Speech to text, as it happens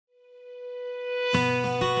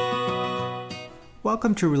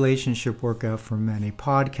Welcome to Relationship Workout for Men, a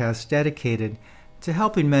podcast dedicated to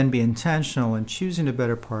helping men be intentional in choosing a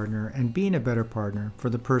better partner and being a better partner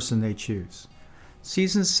for the person they choose.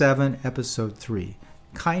 Season 7, Episode 3,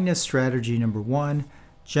 Kindness Strategy Number 1,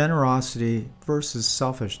 Generosity versus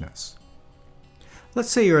Selfishness.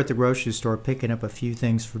 Let's say you're at the grocery store picking up a few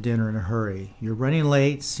things for dinner in a hurry. You're running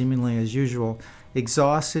late, seemingly as usual,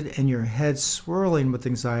 exhausted, and your head swirling with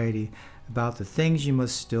anxiety about the things you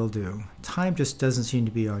must still do. Time just doesn't seem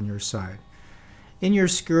to be on your side. In your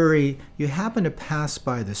scurry, you happen to pass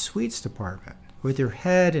by the sweets department. With your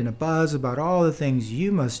head in a buzz about all the things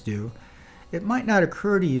you must do, it might not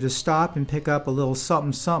occur to you to stop and pick up a little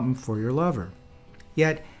something for your lover.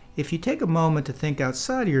 Yet, if you take a moment to think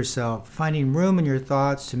outside of yourself, finding room in your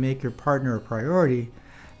thoughts to make your partner a priority,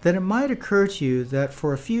 then it might occur to you that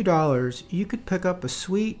for a few dollars, you could pick up a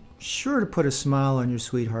sweet, sure to put a smile on your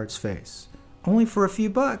sweetheart's face. Only for a few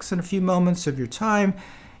bucks and a few moments of your time,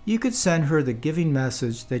 you could send her the giving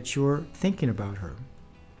message that you're thinking about her.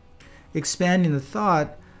 Expanding the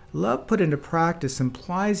thought, love put into practice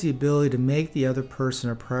implies the ability to make the other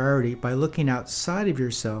person a priority by looking outside of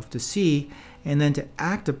yourself to see and then to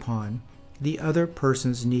act upon the other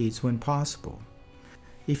person's needs when possible.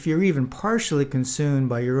 If you're even partially consumed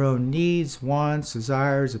by your own needs, wants,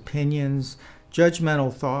 desires, opinions,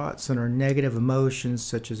 judgmental thoughts, and or negative emotions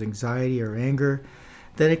such as anxiety or anger,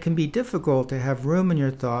 then it can be difficult to have room in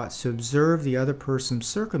your thoughts to observe the other person's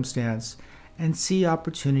circumstance and see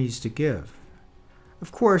opportunities to give.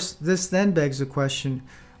 Of course, this then begs the question,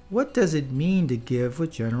 what does it mean to give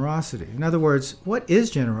with generosity? In other words, what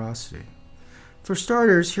is generosity? For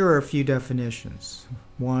starters, here are a few definitions.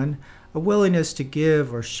 1. A willingness to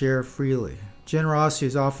give or share freely. Generosity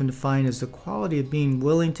is often defined as the quality of being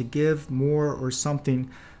willing to give more or something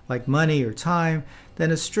like money or time than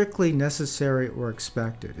is strictly necessary or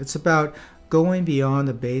expected. It's about going beyond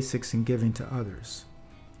the basics and giving to others.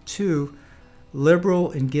 2.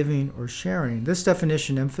 Liberal in giving or sharing. This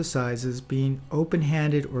definition emphasizes being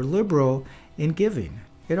open-handed or liberal in giving.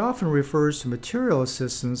 It often refers to material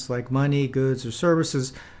assistance like money, goods, or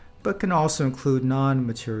services, but can also include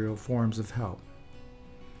non-material forms of help.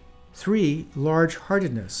 3.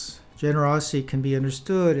 Large-heartedness. Generosity can be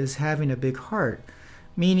understood as having a big heart,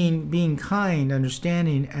 meaning being kind,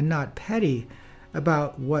 understanding, and not petty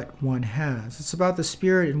about what one has. It's about the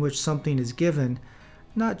spirit in which something is given,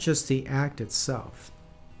 not just the act itself.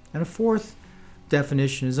 And a fourth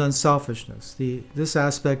definition is unselfishness. This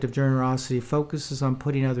aspect of generosity focuses on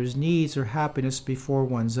putting others' needs or happiness before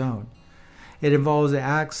one's own. It involves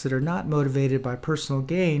acts that are not motivated by personal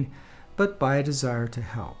gain, but by a desire to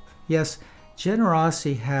help. Yes,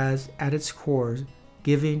 generosity has at its core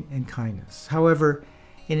giving and kindness. However,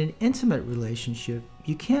 in an intimate relationship,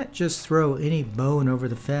 you can't just throw any bone over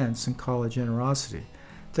the fence and call it generosity.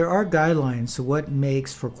 There are guidelines to what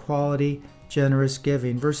makes for quality, generous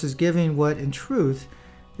giving versus giving what, in truth,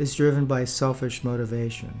 is driven by selfish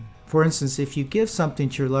motivation. For instance, if you give something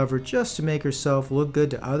to your lover just to make yourself look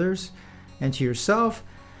good to others and to yourself,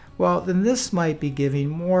 well, then this might be giving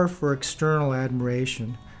more for external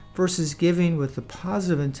admiration versus giving with the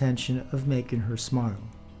positive intention of making her smile.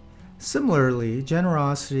 Similarly,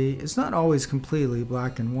 generosity is not always completely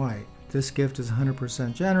black and white. This gift is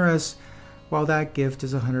 100% generous, while that gift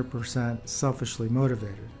is 100% selfishly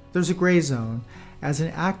motivated. There's a gray zone, as an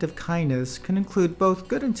act of kindness can include both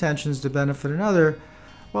good intentions to benefit another,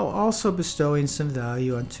 while also bestowing some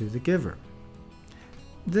value onto the giver.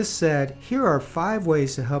 This said, here are 5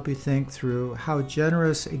 ways to help you think through how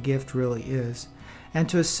generous a gift really is, and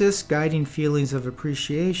to assist guiding feelings of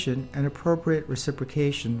appreciation and appropriate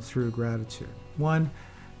reciprocation through gratitude. 1.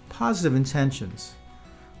 Positive intentions.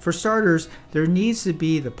 For starters, there needs to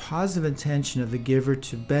be the positive intention of the giver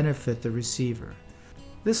to benefit the receiver.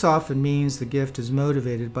 This often means the gift is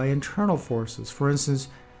motivated by internal forces. For instance,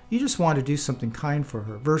 you just want to do something kind for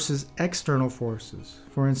her, versus external forces.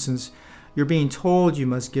 For instance, you're being told you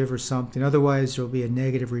must give her something, otherwise there will be a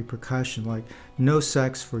negative repercussion like no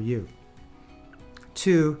sex for you.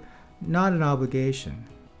 2. Not an obligation.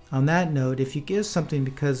 On that note, if you give something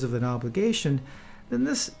because of an obligation, then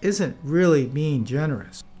this isn't really being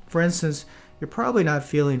generous. For instance, you're probably not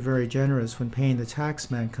feeling very generous when paying the tax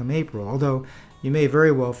man come April, although you may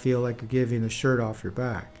very well feel like you're giving the shirt off your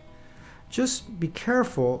back. Just be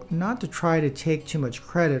careful not to try to take too much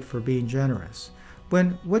credit for being generous,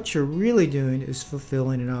 when what you're really doing is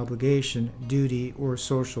fulfilling an obligation, duty, or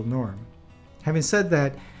social norm. Having said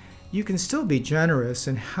that, you can still be generous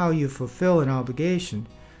in how you fulfill an obligation,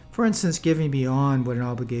 for instance, giving beyond what an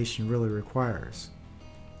obligation really requires.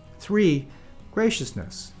 3.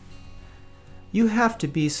 Graciousness. You have to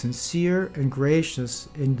be sincere and gracious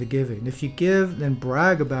in the giving. If you give, then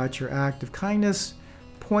brag about your act of kindness,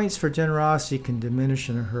 points for generosity can diminish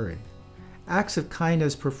in a hurry. Acts of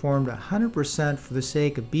kindness performed 100% for the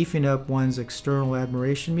sake of beefing up one's external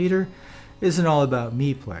admiration meter isn't all about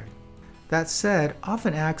me play. That said,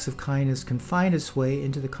 often acts of kindness can find its way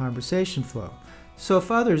into the conversation flow. So if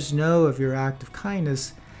others know of your act of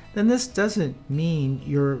kindness, then this doesn't mean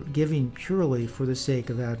you're giving purely for the sake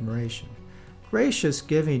of admiration. Gracious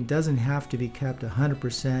giving doesn't have to be kept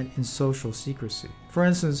 100% in social secrecy. For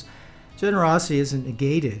instance, generosity isn't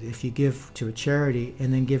negated if you give to a charity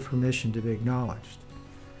and then give permission to be acknowledged.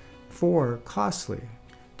 4. Costly.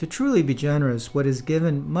 To truly be generous, what is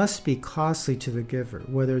given must be costly to the giver,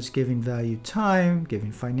 whether it's giving valued time,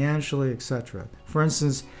 giving financially, etc. For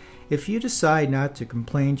instance, if you decide not to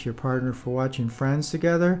complain to your partner for watching Friends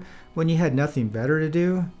together when you had nothing better to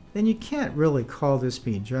do, then you can't really call this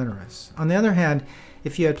being generous. On the other hand,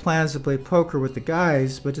 if you had plans to play poker with the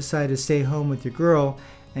guys but decided to stay home with your girl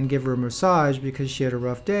and give her a massage because she had a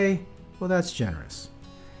rough day, well, that's generous.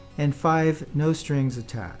 And 5, no strings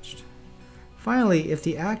attached. Finally, if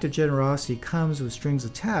the act of generosity comes with strings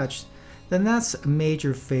attached, then that's a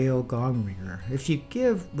major fail gong ringer. If you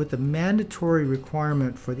give with the mandatory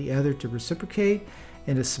requirement for the other to reciprocate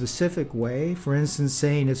in a specific way, for instance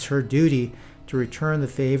saying it's her duty to return the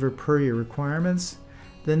favor per your requirements,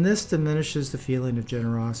 then this diminishes the feeling of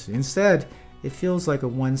generosity. Instead, it feels like a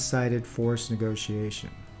one-sided forced negotiation.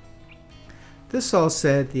 This all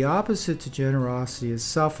said, the opposite to generosity is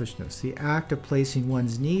selfishness, the act of placing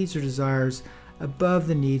one's needs or desires above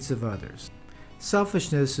the needs of others.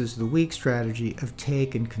 Selfishness is the weak strategy of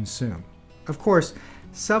take and consume. Of course,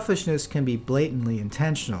 selfishness can be blatantly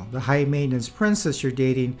intentional. The high-maintenance princess you're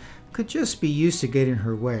dating could just be used to getting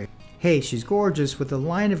her way. Hey, she's gorgeous, with a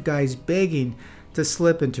line of guys begging to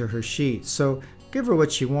slip into her sheets, so give her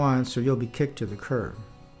what she wants or you'll be kicked to the curb.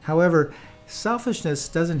 However, selfishness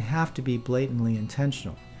doesn't have to be blatantly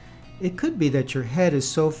intentional. It could be that your head is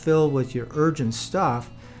so filled with your urgent stuff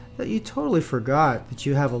that you totally forgot that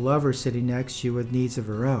you have a lover sitting next to you with needs of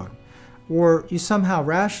her own. Or you somehow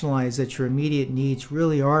rationalize that your immediate needs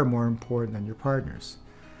really are more important than your partner's.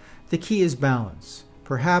 The key is balance.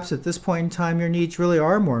 Perhaps at this point in time your needs really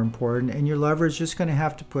are more important and your lover is just going to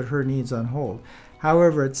have to put her needs on hold.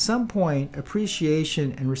 However, at some point,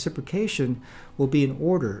 appreciation and reciprocation will be in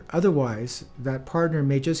order. Otherwise, that partner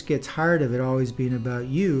may just get tired of it always being about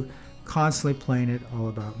you, constantly playing it all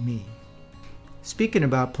about me. Speaking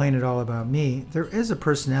about playing it all about me, there is a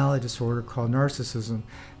personality disorder called narcissism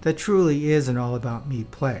that truly is an all about me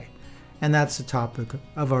play. And that's the topic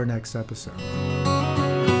of our next episode.